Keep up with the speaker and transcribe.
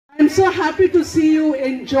so happy to see you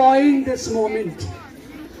enjoying this moment.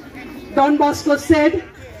 Don Bosco said,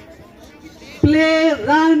 play,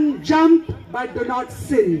 run, jump, but do not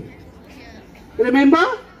sin.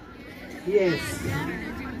 Remember? Yes.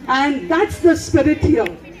 And that's the spirit here.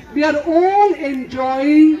 We are all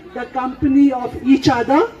enjoying the company of each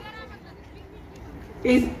other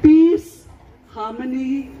in peace,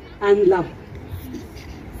 harmony, and love.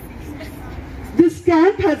 This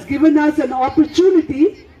camp has given us an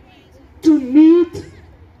opportunity to meet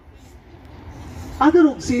other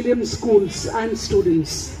Auxilium schools and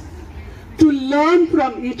students, to learn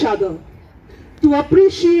from each other, to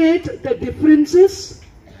appreciate the differences,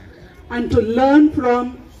 and to learn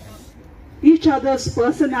from each other's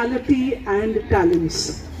personality and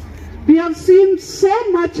talents. We have seen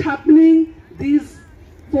so much happening these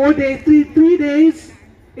 4 days, three days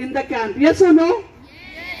in the camp. Yes or no?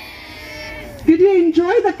 Yes. Did you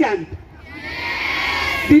enjoy the camp?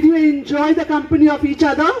 Yes. Did you enjoy the company of each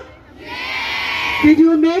other? Yes. Did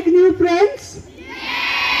you make new friends? Yes.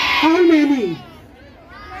 How many?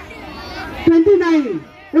 29.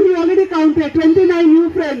 Well, he already counted 29 new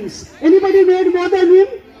friends. Anybody made more than him?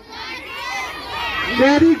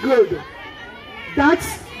 Very good.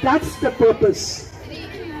 That's the purpose.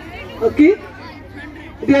 Okay?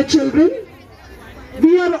 Dear children,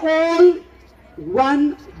 we are all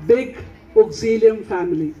one big Auxilium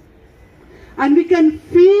family. And we can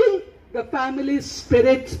feel the family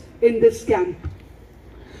spirit in this camp.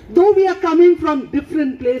 Though we are coming from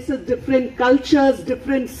different places, different cultures,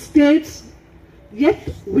 different states, yet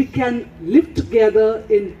we can live together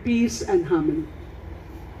in peace and harmony.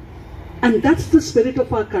 And that's the spirit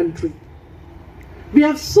of our country. We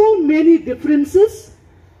have so many differences,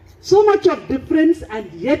 so much of difference,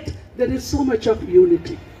 and yet there is so much of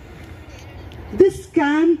unity. This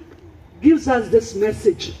camp gives us this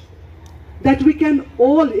message that we can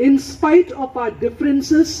all, in spite of our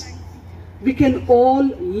differences, we can all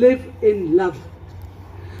live in love.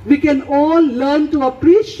 We can all learn to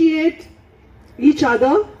appreciate each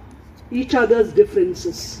other, each other's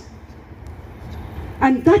differences.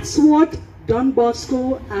 And that's what Don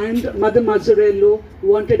Bosco and Mother Mazzarello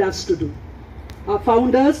wanted us to do. Our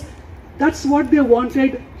founders, that's what they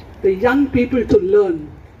wanted the young people to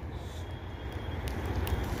learn.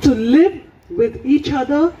 To live with each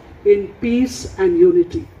other in peace and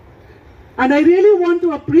unity. And I really want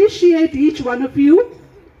to appreciate each one of you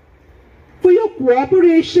for your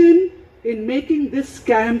cooperation in making this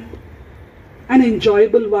camp an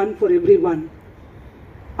enjoyable one for everyone.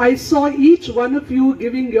 I saw each one of you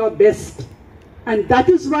giving your best, and that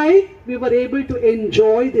is why we were able to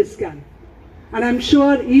enjoy this camp. And I'm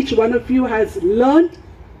sure each one of you has learned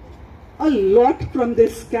a lot from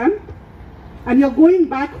this camp, and you're going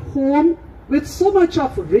back home with so much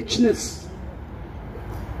of richness,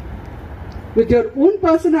 with your own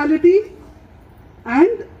personality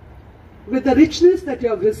and with the richness that you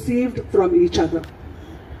have received from each other.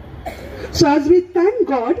 So as we thank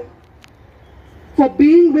God for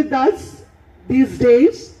being with us these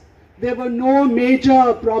days, there were no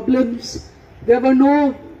major problems, there were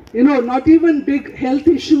no, not even big health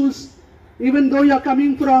issues, even though you're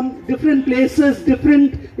coming from different places,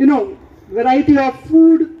 different, variety of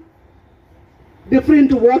food,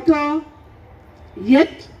 different water,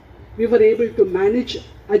 yet we were able to manage,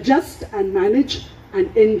 adjust and manage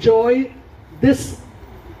and enjoy this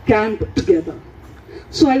camp together.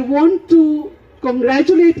 So I want to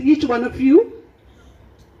congratulate each one of you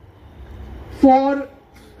for,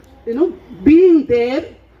 being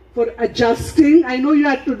there, for adjusting. I know you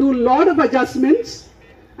had to do a lot of adjustments,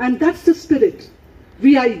 and that's the spirit.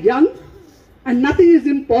 We are young and nothing is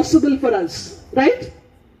impossible for us, right?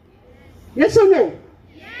 Yes or no?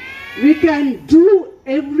 Yes. We can do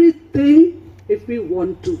everything if we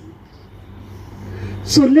want to.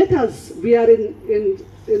 So let us, we are in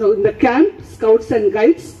the camp, Scouts and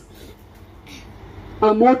Guides.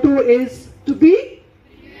 Our motto is to be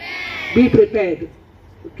prepared.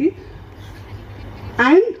 Okay?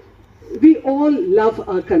 And we all love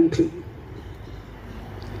our country.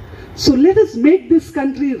 So let us make this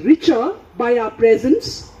country richer by our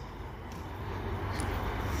presence,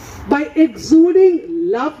 by exuding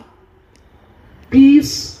love,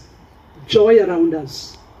 peace, joy around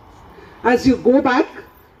us. As you go back,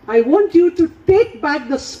 I want you to take back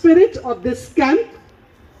the spirit of this camp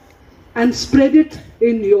and spread it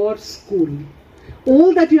in your school.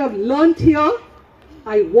 All that you have learned here,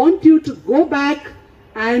 I want you to go back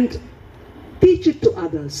and teach it to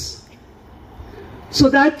others, so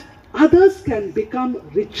that others can become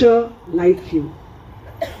richer like you.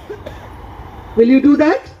 Will you do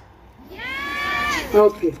that? Yes.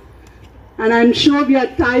 Okay. And I'm sure we are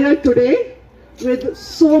tired today with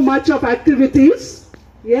so much of activities.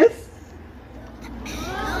 Yes?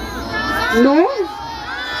 No?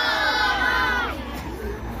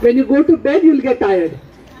 When you go to bed, you'll get tired.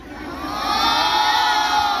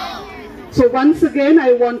 So once again,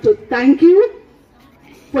 I want to thank you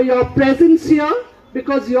for your presence here,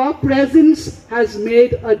 because your presence has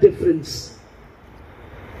made a difference.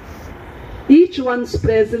 Each one's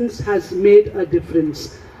presence has made a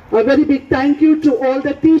difference. A very big thank you to all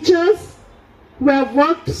the teachers who have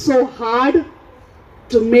worked so hard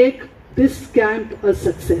to make this camp a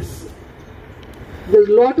success. There's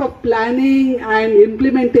a lot of planning and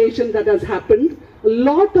implementation that has happened, a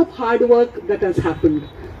lot of hard work that has happened.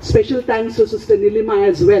 Special thanks to Sister Nilima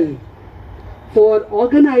as well for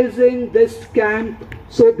organizing this camp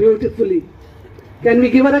so beautifully. Can we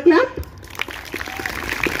give her a clap?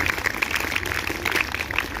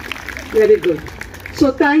 Very good.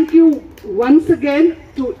 So thank you once again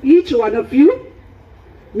to each one of you.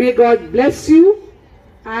 May God bless you,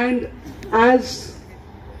 and as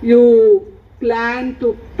you plan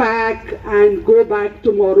to pack and go back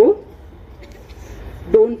tomorrow,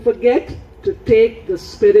 don't forget to take the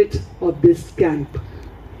spirit of this camp.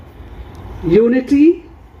 Unity,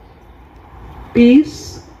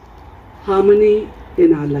 peace, harmony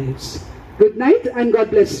in our lives. Good night and God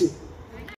bless you.